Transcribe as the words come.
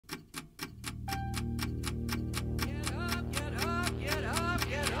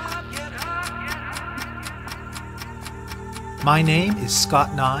My name is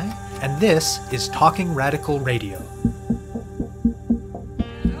Scott Neigh, and this is Talking Radical Radio.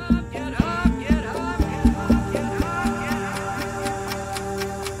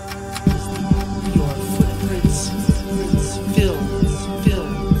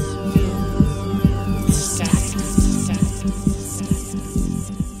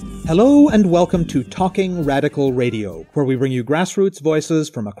 Hello and welcome to Talking Radical Radio, where we bring you grassroots voices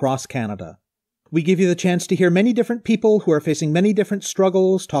from across Canada. We give you the chance to hear many different people who are facing many different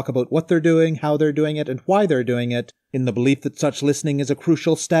struggles, talk about what they're doing, how they're doing it, and why they're doing it, in the belief that such listening is a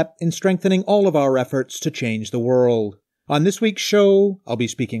crucial step in strengthening all of our efforts to change the world. On this week's show, I'll be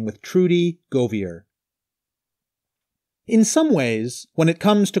speaking with Trudy Govier. In some ways, when it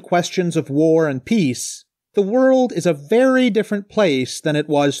comes to questions of war and peace, the world is a very different place than it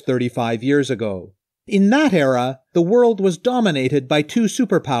was 35 years ago. In that era, the world was dominated by two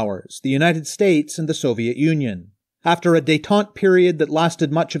superpowers, the United States and the Soviet Union. After a détente period that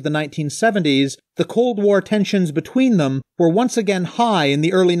lasted much of the 1970s, the Cold War tensions between them were once again high in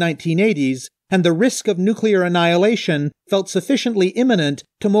the early 1980s, and the risk of nuclear annihilation felt sufficiently imminent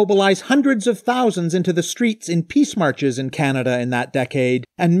to mobilize hundreds of thousands into the streets in peace marches in Canada in that decade,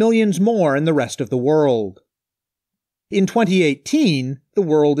 and millions more in the rest of the world. In 2018, the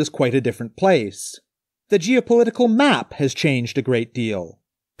world is quite a different place. The geopolitical map has changed a great deal.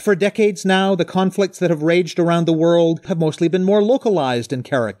 For decades now, the conflicts that have raged around the world have mostly been more localized in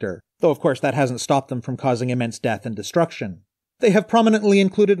character, though of course that hasn't stopped them from causing immense death and destruction. They have prominently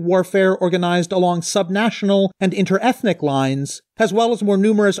included warfare organized along subnational and interethnic lines, as well as more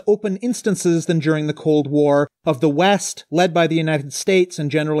numerous open instances than during the Cold War of the West, led by the United States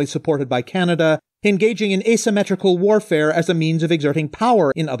and generally supported by Canada, engaging in asymmetrical warfare as a means of exerting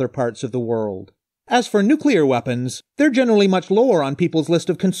power in other parts of the world. As for nuclear weapons, they're generally much lower on people's list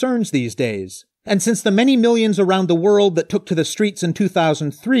of concerns these days. And since the many millions around the world that took to the streets in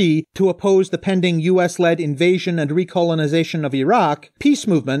 2003 to oppose the pending US-led invasion and recolonization of Iraq, peace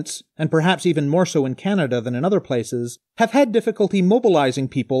movements, and perhaps even more so in Canada than in other places, have had difficulty mobilizing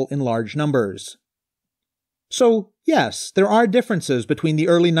people in large numbers. So, yes, there are differences between the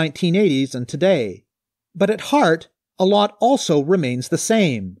early 1980s and today. But at heart, a lot also remains the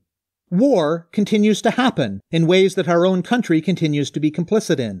same. War continues to happen in ways that our own country continues to be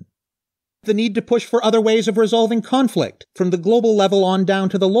complicit in. The need to push for other ways of resolving conflict, from the global level on down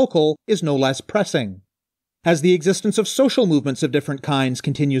to the local, is no less pressing. As the existence of social movements of different kinds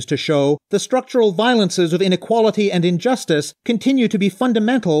continues to show, the structural violences of inequality and injustice continue to be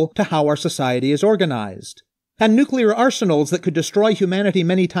fundamental to how our society is organized. And nuclear arsenals that could destroy humanity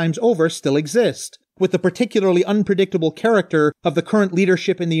many times over still exist, with the particularly unpredictable character of the current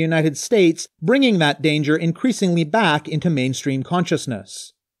leadership in the United States bringing that danger increasingly back into mainstream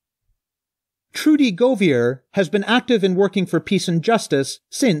consciousness. Trudy Govier has been active in working for peace and justice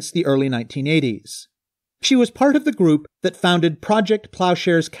since the early 1980s. She was part of the group that founded Project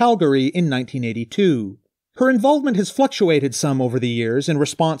Ploughshares Calgary in 1982. Her involvement has fluctuated some over the years in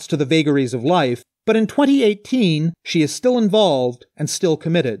response to the vagaries of life, but in 2018 she is still involved and still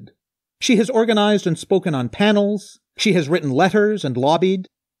committed. She has organized and spoken on panels, she has written letters and lobbied,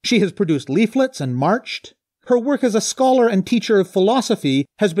 she has produced leaflets and marched. Her work as a scholar and teacher of philosophy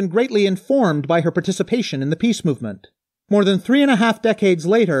has been greatly informed by her participation in the peace movement. More than 3.5 decades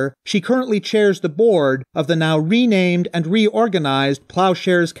later, she currently chairs the board of the now renamed and reorganized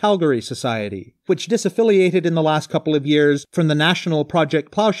Ploughshares Calgary Society, which disaffiliated in the last couple of years from the national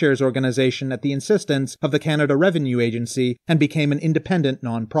Project Ploughshares organization at the insistence of the Canada Revenue Agency and became an independent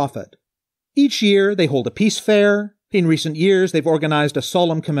non-profit. Each year, they hold a peace fair. In recent years, they've organized a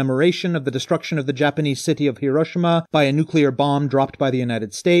solemn commemoration of the destruction of the Japanese city of Hiroshima by a nuclear bomb dropped by the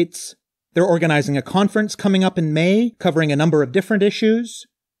United States. They're organizing a conference coming up in May, covering a number of different issues.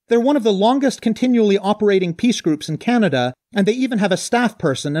 They're one of the longest continually operating peace groups in Canada, and they even have a staff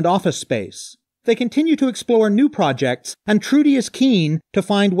person and office space. They continue to explore new projects, and Trudy is keen to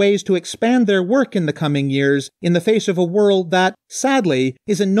find ways to expand their work in the coming years in the face of a world that, sadly,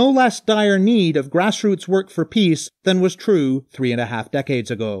 is in no less dire need of grassroots work for peace than was true 3.5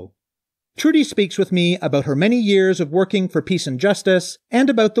 decades ago. Trudy speaks with me about her many years of working for peace and justice and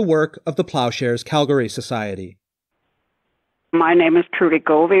about the work of the Ploughshares Calgary Society. My name is Trudy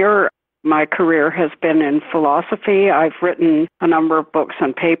Govier. My career has been in philosophy. I've written a number of books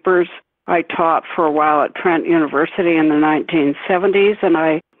and papers. I taught for a while at Trent University in the 1970s, and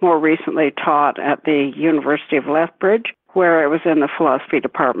I more recently taught at the University of Lethbridge, where I was in the philosophy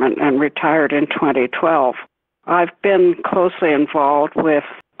department and retired in 2012. I've been closely involved with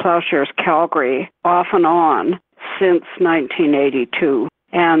Ploughshares Calgary off and on since 1982,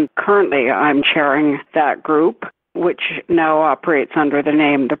 and currently I'm chairing that group. which now operates under the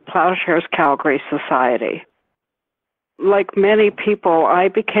name the Ploughshares Calgary Society. Like many people, I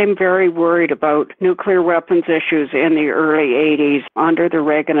became very worried about nuclear weapons issues in the early 80s under the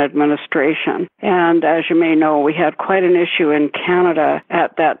Reagan administration. And as you may know, we had quite an issue in Canada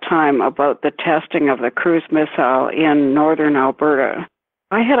at that time about the testing of the cruise missile in northern Alberta.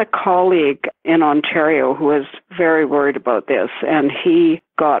 I had a colleague in Ontario who was very worried about this, and he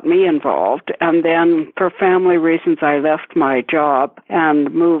got me involved. And then for family reasons, I left my job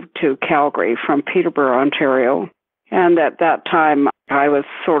and moved to Calgary from Peterborough, Ontario. And at that time, I was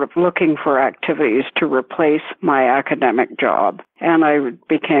sort of looking for activities to replace my academic job. And I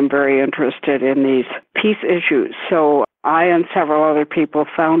became very interested in these peace issues. So I and several other people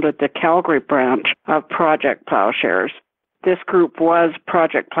founded the Calgary branch of Project Ploughshares. This group was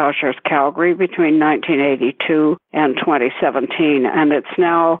Project Ploughshares Calgary between 1982 and 2017, and it's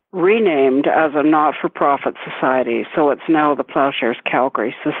now renamed as a not-for-profit society. So it's now the Ploughshares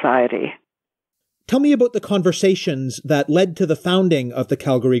Calgary Society. Tell me about the conversations that led to the founding of the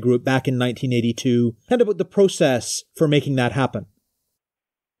Calgary group back in 1982 and about the process for making that happen.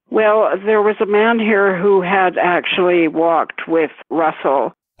 Well, there was a man here who had actually walked with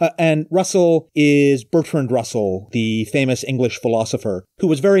Russell. And Russell is Bertrand Russell, the famous English philosopher, who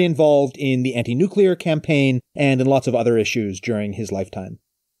was very involved in the anti-nuclear campaign and in lots of other issues during his lifetime.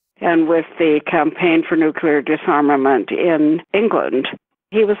 And with the campaign for nuclear disarmament in England.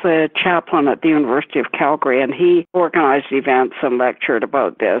 He was a chaplain at the University of Calgary, and he organized events and lectured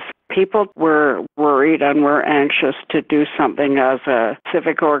about this. People were worried and were anxious to do something as a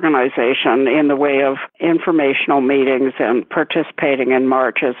civic organization in the way of informational meetings and participating in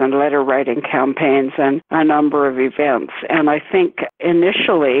marches and letter-writing campaigns and a number of events. And I think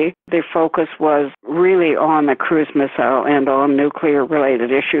initially the focus was really on the cruise missile and on nuclear-related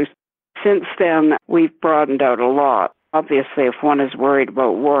issues. Since then, we've broadened out a lot. Obviously, if one is worried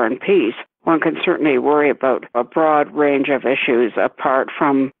about war and peace, one can certainly worry about a broad range of issues apart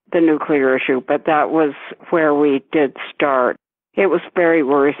from the nuclear issue, but that was where we did start. It was very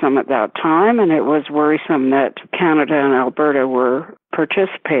worrisome at that time, and it was worrisome that Canada and Alberta were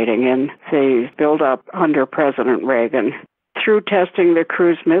participating in the build-up under President Reagan through testing the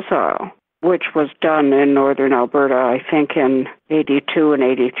cruise missile, which was done in northern Alberta, I think, in 82 and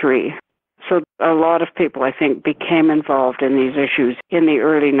 83. So a lot of people, I think, became involved in these issues in the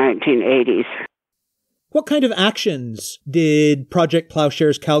early 1980s. What kind of actions did Project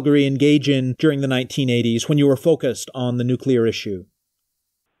Ploughshares Calgary engage in during the 1980s when you were focused on the nuclear issue?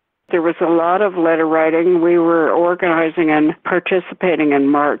 There was a lot of letter writing. We were organizing and participating in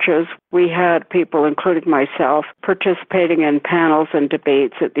marches. We had people, including myself, participating in panels and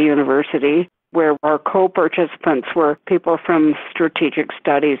debates at the university, where our co-participants were people from strategic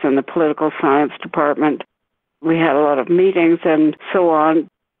studies and the political science department. We had a lot of meetings and so on.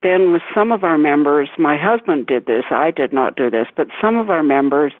 Then with some of our members, my husband did this, I did not do this, but some of our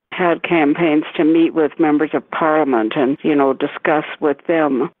members had campaigns to meet with members of parliament and, discuss with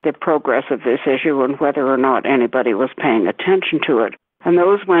them the progress of this issue and whether or not anybody was paying attention to it. And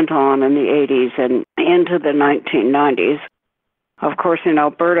those went on in the 80s and into the 1990s. Of course, in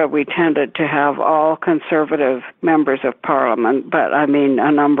Alberta, we tended to have all conservative members of parliament, but a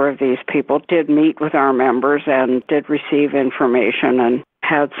number of these people did meet with our members and did receive information and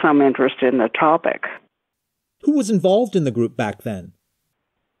had some interest in the topic. Who was involved in the group back then?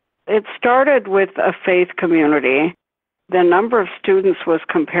 It started with a faith community. The number of students was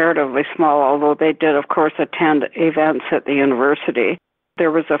comparatively small, although they did, of course, attend events at the university.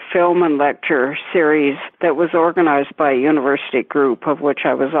 There was a film and lecture series that was organized by a university group, of which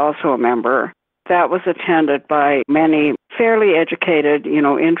I was also a member. That was attended by many fairly educated,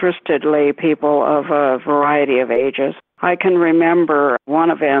 interested lay people of a variety of ages. I can remember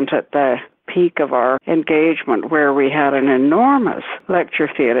one event at the peak of our engagement where we had an enormous lecture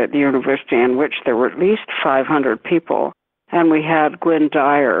theater at the university in which there were at least 500 people. And we had Gwyn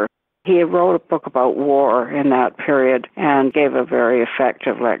Dyer. He wrote a book about war in that period and gave a very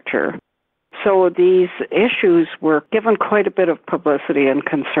effective lecture. So these issues were given quite a bit of publicity and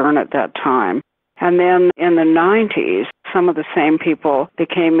concern at that time. And then in the 90s, some of the same people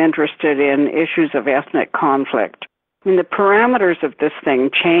became interested in issues of ethnic conflict. The parameters of this thing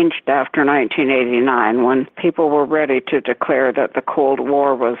changed after 1989 when people were ready to declare that the Cold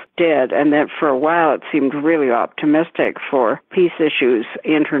War was dead, and that for a while it seemed really optimistic for peace issues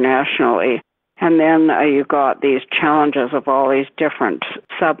internationally. And then you got these challenges of all these different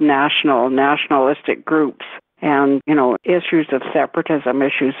subnational, nationalistic groups and, issues of separatism,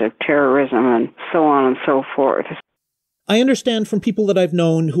 issues of terrorism, and so on and so forth. I understand from people that I've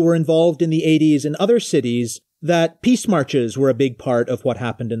known who were involved in the 80s in other cities that peace marches were a big part of what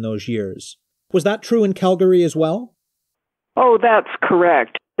happened in those years. Was that true in Calgary as well? Oh, that's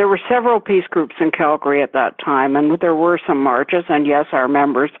correct. There were several peace groups in Calgary at that time, and there were some marches, and yes, our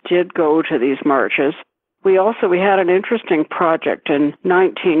members did go to these marches. We had an interesting project in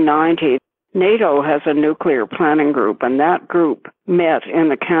 1990. NATO has a nuclear planning group, and that group met in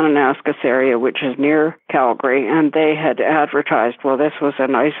the Kananaskis area, which is near Calgary, and they had advertised, well, this was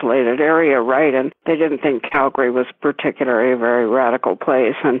an isolated area, right? And they didn't think Calgary was particularly a very radical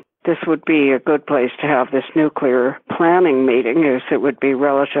place, and this would be a good place to have this nuclear planning meeting, as it would be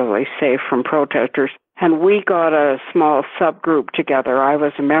relatively safe from protesters. And we got a small subgroup together. I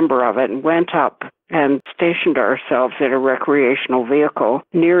was a member of it and went up and stationed ourselves in a recreational vehicle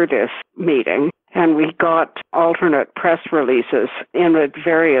near this meeting. And we got alternate press releases in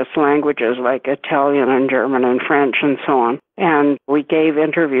various languages like Italian and German and French and so on. And we gave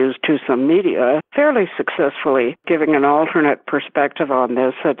interviews to some media fairly successfully, giving an alternate perspective on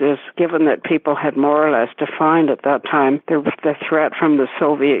this. That is, given that people had more or less defined at that time the threat from the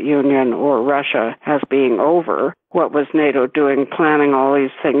Soviet Union or Russia as being over, what was NATO doing, planning all these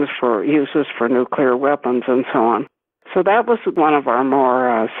things for uses for nuclear weapons and so on. So that was one of our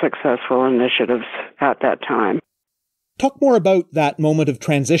more successful initiatives at that time. Talk more about that moment of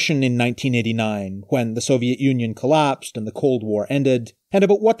transition in 1989, when the Soviet Union collapsed and the Cold War ended, and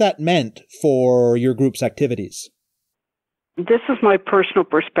about what that meant for your group's activities. This is my personal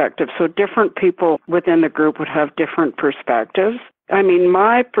perspective, so different people within the group would have different perspectives. I mean,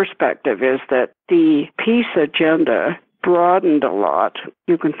 my perspective is that the peace agenda broadened a lot.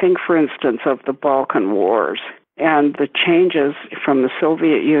 You can think, for instance, of the Balkan Wars and the changes from the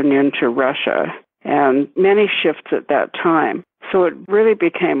Soviet Union to Russia, and many shifts at that time. So it really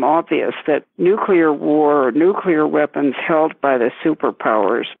became obvious that nuclear war or nuclear weapons held by the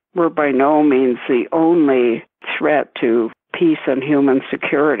superpowers were by no means the only threat to peace and human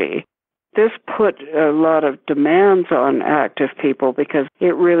security. This put a lot of demands on active people because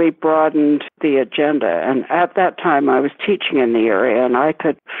it really broadened the agenda. And at that time, I was teaching in the area, and I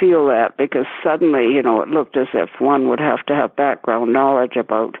could feel that because suddenly, it looked as if one would have to have background knowledge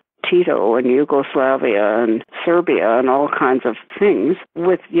about Tito and Yugoslavia and Serbia and all kinds of things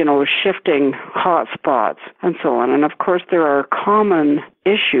with, shifting hot spots and so on. And of course, there are common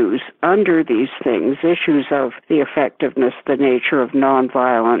issues under these things, issues of the effectiveness, the nature of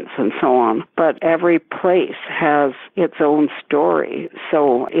nonviolence and so on. But every place has its own story.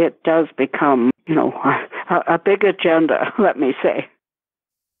 So it does become, a big agenda, let me say.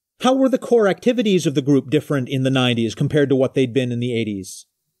 How were the core activities of the group different in the 90s compared to what they'd been in the 80s?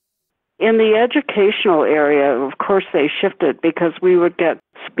 In the educational area, of course, they shifted because we would get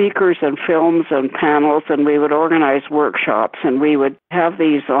speakers and films and panels, and we would organize workshops, and we would have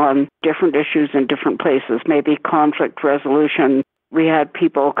these on different issues in different places, maybe conflict resolution. We had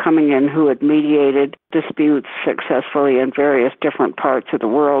people coming in who had mediated disputes successfully in various different parts of the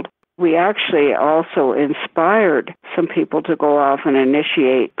world. We actually also inspired some people to go off and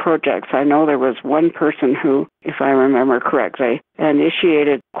initiate projects. I know there was one person who, if I remember correctly,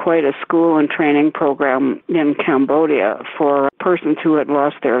 initiated quite a school and training program in Cambodia for persons who had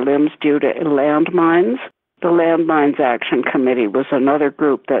lost their limbs due to landmines. The Landmines Action Committee was another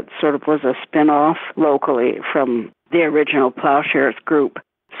group that sort of was a spin-off locally from the original Ploughshares group.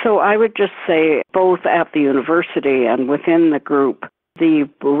 So I would just say both at the university and within the group, the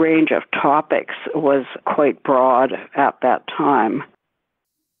range of topics was quite broad at that time.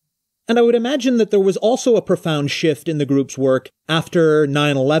 And I would imagine that there was also a profound shift in the group's work after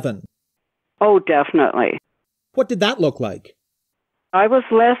 9/11. Oh, definitely. What did that look like? I was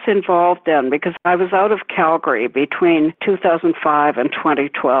less involved then because I was out of Calgary between 2005 and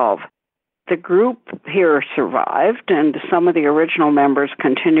 2012. The group here survived, and some of the original members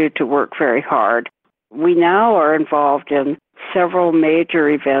continued to work very hard. We now are involved in several major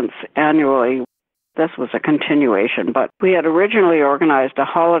events annually. This was a continuation, but we had originally organized a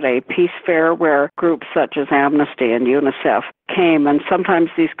holiday peace fair where groups such as Amnesty and UNICEF came, and sometimes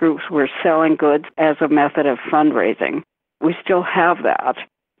these groups were selling goods as a method of fundraising. We still have that.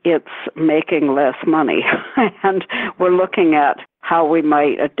 It's making less money, and we're looking at how we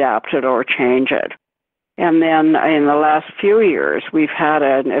might adapt it or change it. And then in the last few years, we've had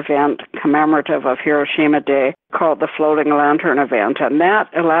an event commemorative of Hiroshima Day called the Floating Lantern event. And that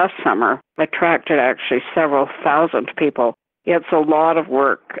last summer attracted actually several thousand people. It's a lot of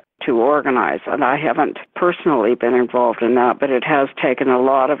work to organize, and I haven't personally been involved in that, but it has taken a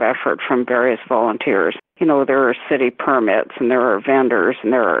lot of effort from various volunteers. There are city permits, and there are vendors,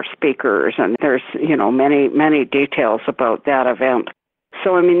 and there are speakers, and there's, many, many details about that event.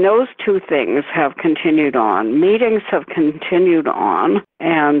 So, those two things have continued on. Meetings have continued on,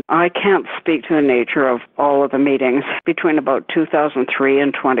 and I can't speak to the nature of all of the meetings between about 2003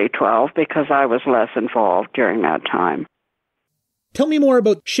 and 2012 because I was less involved during that time. Tell me more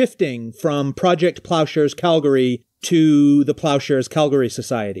about shifting from Project Ploughshares Calgary to the Ploughshares Calgary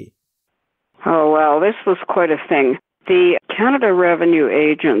Society. Oh, well, this was quite a thing. The Canada Revenue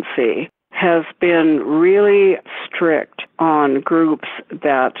Agency has been really strict on groups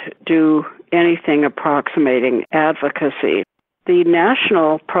that do anything approximating advocacy. The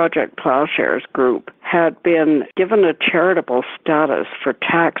National Project Ploughshares group had been given a charitable status for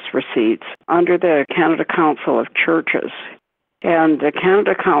tax receipts under the Canada Council of Churches. And the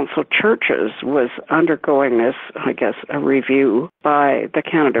Canada Council Churches was undergoing this, a review by the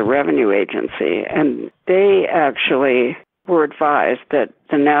Canada Revenue Agency. And they actually were advised that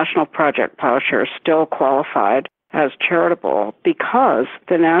the National Project Ploughshares still qualified as charitable because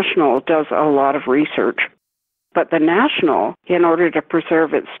the National does a lot of research. But the National, in order to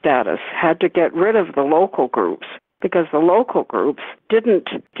preserve its status, had to get rid of the local groups because the local groups didn't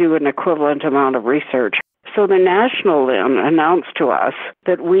do an equivalent amount of research. So the National then announced to us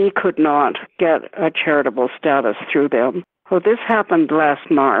that we could not get a charitable status through them. Well, this happened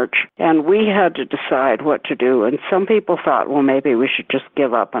last March, and we had to decide what to do. And some people thought, well, maybe we should just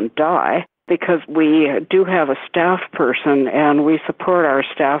give up and die, because we do have a staff person, and we support our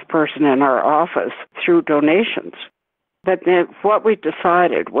staff person in our office through donations. But then what we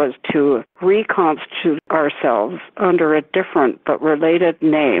decided was to reconstitute ourselves under a different but related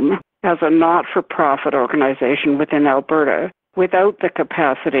name as a not-for-profit organization within Alberta without the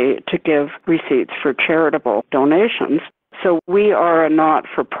capacity to give receipts for charitable donations. So we are a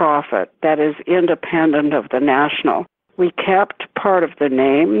not-for-profit that is independent of the National. We kept part of the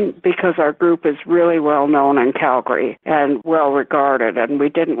name because our group is really well known in Calgary and well regarded, and we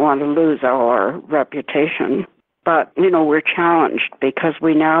didn't want to lose our reputation. But, we're challenged because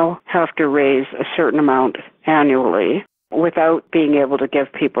we now have to raise a certain amount annually without being able to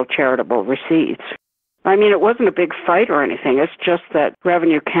give people charitable receipts. It wasn't a big fight or anything. It's just that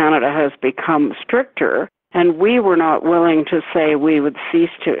Revenue Canada has become stricter, and we were not willing to say we would cease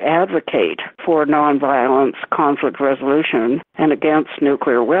to advocate for nonviolence, conflict resolution, and against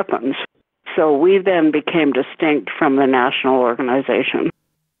nuclear weapons. So we then became distinct from the national organization.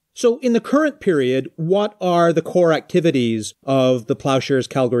 So in the current period, what are the core activities of the Ploughshares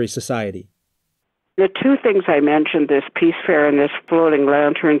Calgary Society? The two things I mentioned, this peace fair and this floating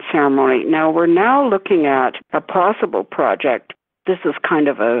lantern ceremony. Now, we're now looking at a possible project. This is kind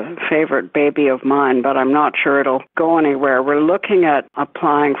of a favorite baby of mine, but I'm not sure it'll go anywhere. We're looking at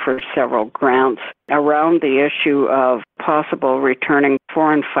applying for several grants around the issue of possible returning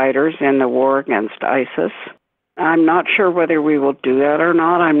foreign fighters in the war against ISIS. I'm not sure whether we will do that or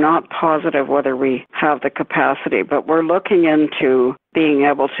not. I'm not positive whether we have the capacity, but we're looking into being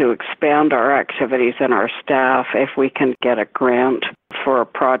able to expand our activities and our staff if we can get a grant for a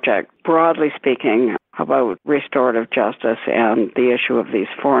project, broadly speaking, about restorative justice and the issue of these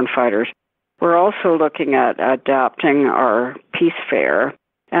foreign fighters. We're also looking at adapting our peace fair.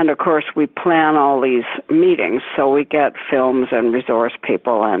 And, of course, we plan all these meetings, so we get films and resource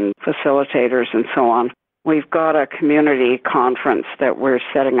people and facilitators and so on. We've got a community conference that we're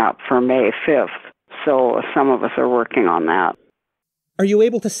setting up for May 5th, so some of us are working on that. Are you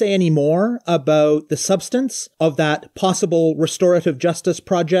able to say any more about the substance of that possible restorative justice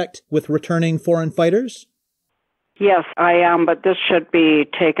project with returning foreign fighters? Yes, I am, but this should be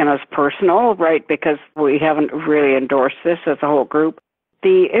taken as personal, right, because we haven't really endorsed this as a whole group.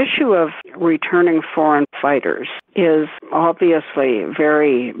 The issue of returning foreign fighters is obviously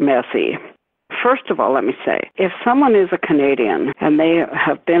very messy. First of all, let me say, if someone is a Canadian and they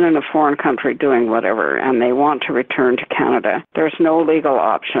have been in a foreign country doing whatever and they want to return to Canada, there's no legal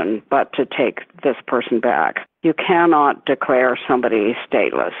option but to take this person back. You cannot declare somebody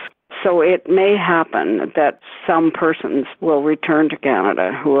stateless. So it may happen that some persons will return to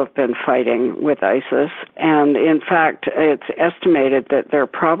Canada who have been fighting with ISIS. And in fact, it's estimated that there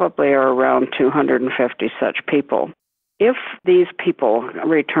probably are around 250 such people. If these people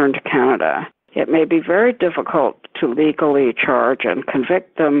return to Canada, it may be very difficult to legally charge and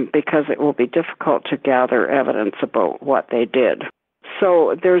convict them because it will be difficult to gather evidence about what they did.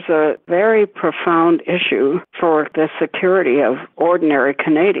 So there's a very profound issue for the security of ordinary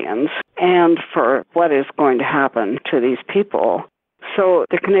Canadians and for what is going to happen to these people. So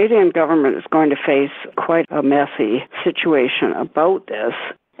the Canadian government is going to face quite a messy situation about this.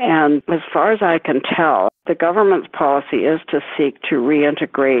 And as far as I can tell, the government's policy is to seek to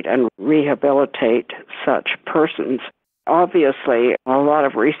reintegrate and rehabilitate such persons. Obviously, a lot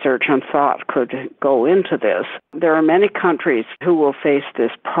of research and thought could go into this. There are many countries who will face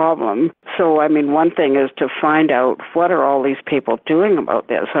this problem. So, one thing is to find out what are all these people doing about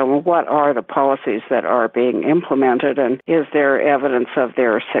this, and what are the policies that are being implemented, and is there evidence of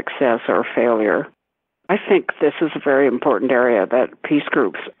their success or failure? I think this is a very important area that peace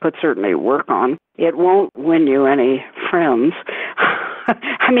groups could certainly work on. It won't win you any friends.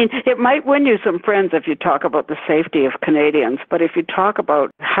 It might win you some friends if you talk about the safety of Canadians, but if you talk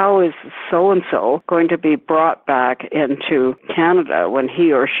about how is so-and-so going to be brought back into Canada when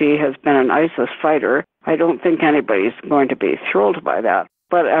he or she has been an ISIS fighter, I don't think anybody's going to be thrilled by that.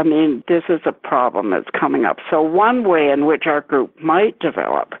 But, this is a problem that's coming up. So one way in which our group might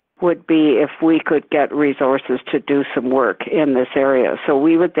develop would be if we could get resources to do some work in this area. So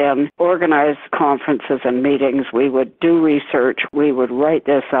we would then organize conferences and meetings. We would do research. We would write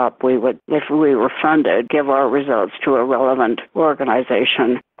this up. We would, if we were funded, give our results to a relevant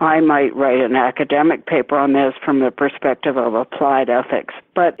organization. I might write an academic paper on this from the perspective of applied ethics,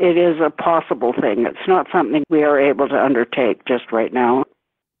 but it is a possible thing. It's not something we are able to undertake just right now.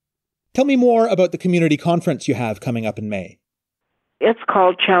 Tell me more about the community conference you have coming up in May. It's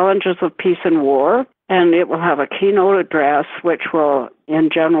called Challenges of Peace and War, and it will have a keynote address which will,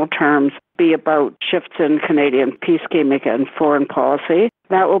 in general terms, be about shifts in Canadian peacekeeping and foreign policy.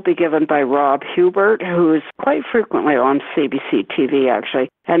 That will be given by Rob Hubert, who is quite frequently on CBC TV, actually,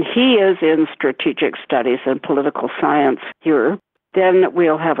 and he is in strategic studies and political science here. Then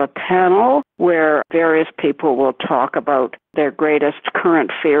we'll have a panel where various people will talk about their greatest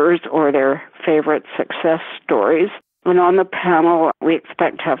current fears or their favorite success stories. And on the panel, we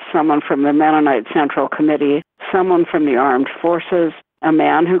expect to have someone from the Mennonite Central Committee, someone from the Armed Forces, a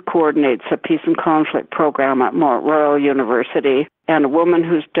man who coordinates a peace and conflict program at Mont Royal University, and a woman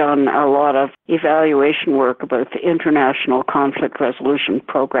who's done a lot of evaluation work about the international conflict resolution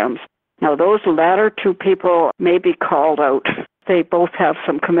programs. Now, those latter two people may be called out. They both have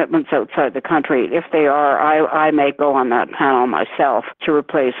some commitments outside the country. If they are, I may go on that panel myself to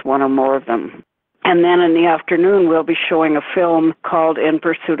replace one or more of them. And then in the afternoon, we'll be showing a film called In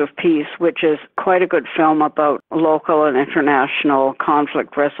Pursuit of Peace, which is quite a good film about local and international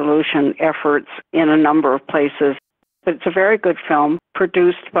conflict resolution efforts in a number of places. But it's a very good film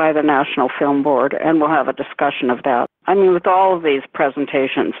produced by the National Film Board, and we'll have a discussion of that. With all of these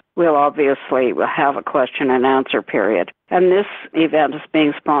presentations, we'll obviously have a question and answer period. And this event is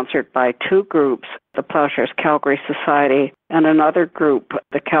being sponsored by two groups, the Ploughshares Calgary Society and another group,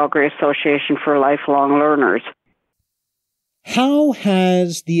 the Calgary Association for Lifelong Learners. How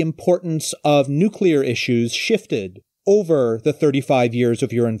has the importance of nuclear issues shifted over the 35 years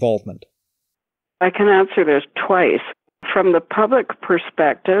of your involvement? I can answer this twice. From the public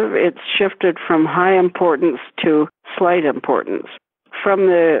perspective, it's shifted from high importance to slight importance. From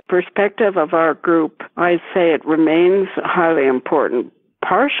the perspective of our group, I'd say it remains highly important,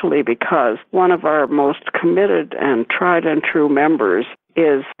 partially because one of our most committed and tried and true members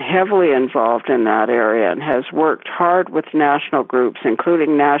is heavily involved in that area and has worked hard with national groups,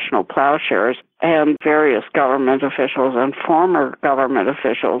 including National Ploughshares and various government officials and former government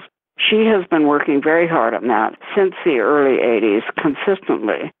officials. She has been working very hard on that since the early 80s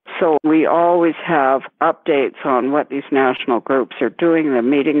consistently. So we always have updates on what these national groups are doing, the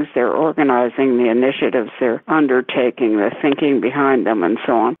meetings they're organizing, the initiatives they're undertaking, the thinking behind them, and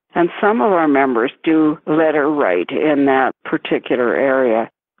so on. And some of our members do letter write in that particular area.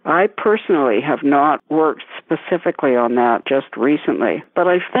 I personally have not worked specifically on that just recently, but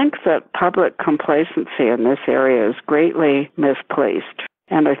I think that public complacency in this area is greatly misplaced.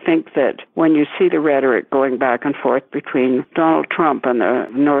 And I think that when you see the rhetoric going back and forth between Donald Trump and the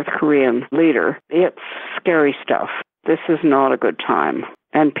North Korean leader, it's scary stuff. This is not a good time.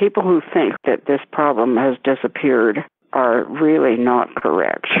 And people who think that this problem has disappeared are really not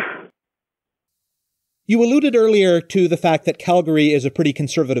correct. You alluded earlier to the fact that Calgary is a pretty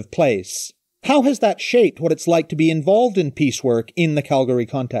conservative place. How has that shaped what it's like to be involved in peace work in the Calgary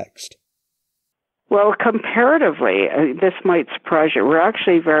context? Well, comparatively, this might surprise you. We're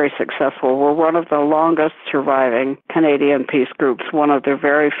actually very successful. We're one of the longest surviving Canadian peace groups, one of the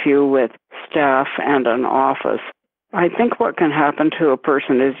very few with staff and an office. I think what can happen to a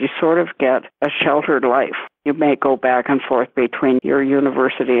person is you sort of get a sheltered life. You may go back and forth between your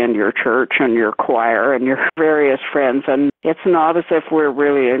university and your church and your choir and your various friends, and it's not as if we're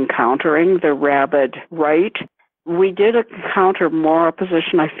really encountering the rabid right. We did encounter more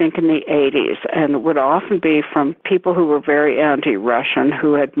opposition, I think, in the 80s, and it would often be from people who were very anti-Russian,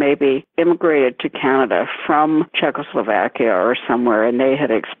 who had maybe immigrated to Canada from Czechoslovakia or somewhere, and they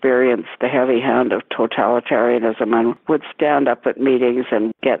had experienced the heavy hand of totalitarianism and would stand up at meetings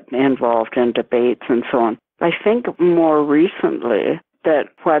and get involved in debates and so on. I think more recently that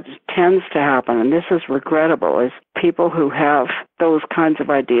what tends to happen, and this is regrettable, is people who have those kinds of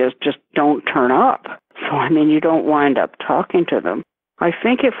ideas just don't turn up. So, you don't wind up talking to them. I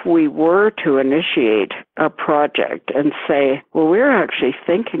think if we were to initiate a project and say, well, we're actually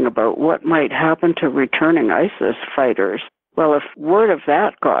thinking about what might happen to returning ISIS fighters, well, if word of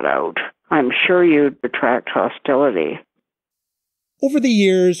that got out, I'm sure you'd attract hostility. Over the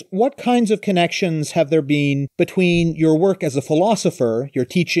years, what kinds of connections have there been between your work as a philosopher, your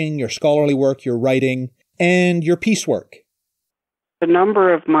teaching, your scholarly work, your writing, and your peace work? A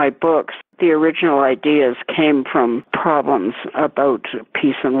number of my books, the original ideas came from problems about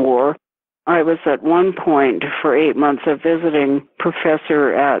peace and war. I was at one point for 8 months a visiting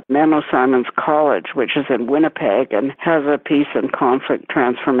professor at Menno Simons College, which is in Winnipeg and has a peace and conflict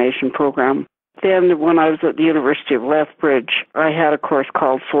transformation program. Then when I was at the University of Lethbridge, I had a course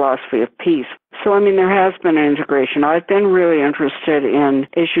called Philosophy of Peace. So, there has been an integration. I've been really interested in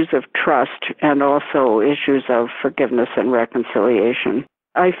issues of trust and also issues of forgiveness and reconciliation.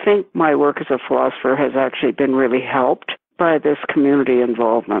 I think my work as a philosopher has actually been really helped by this community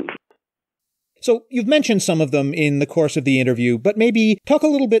involvement. So you've mentioned some of them in the course of the interview, but maybe talk a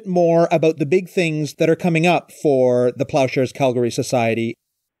little bit more about the big things that are coming up for the Ploughshares Calgary Society.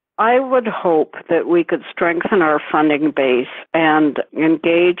 I would hope that we could strengthen our funding base and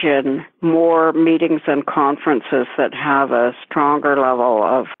engage in more meetings and conferences that have a stronger level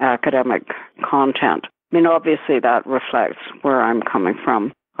of academic content. Obviously that reflects where I'm coming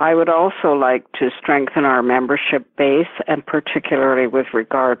from. I would also like to strengthen our membership base, and particularly with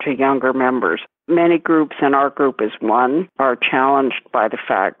regard to younger members. Many groups, and our group is one, are challenged by the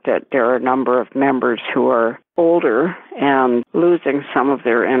fact that there are a number of members who are older and losing some of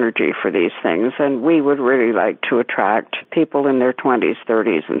their energy for these things, and we would really like to attract people in their 20s,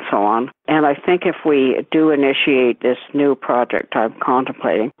 30s, and so on. And I think if we do initiate this new project I'm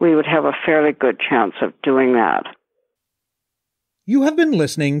contemplating, we would have a fairly good chance of doing that. You have been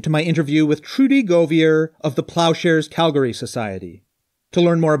listening to my interview with Trudy Govier of the Ploughshares Calgary Society. To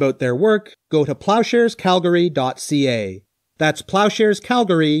learn more about their work, go to ploughsharescalgary.ca. That's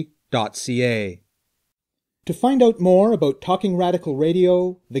ploughsharescalgary.ca. To find out more about Talking Radical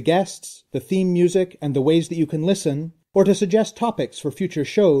Radio, the guests, the theme music, and the ways that you can listen, or to suggest topics for future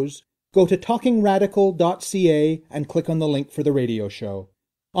shows, go to talkingradical.ca and click on the link for the radio show.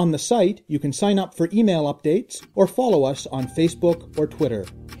 On the site, you can sign up for email updates or follow us on Facebook or Twitter.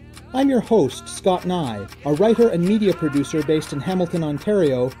 I'm your host, Scott Neigh, a writer and media producer based in Hamilton,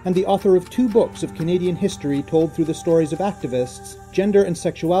 Ontario, and the author of 2 books of Canadian history told through the stories of activists, Gender and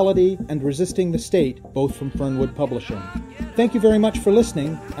Sexuality, and Resisting the State, both from Fernwood Publishing. Thank you very much for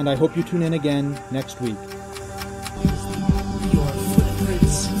listening, and I hope you tune in again next week.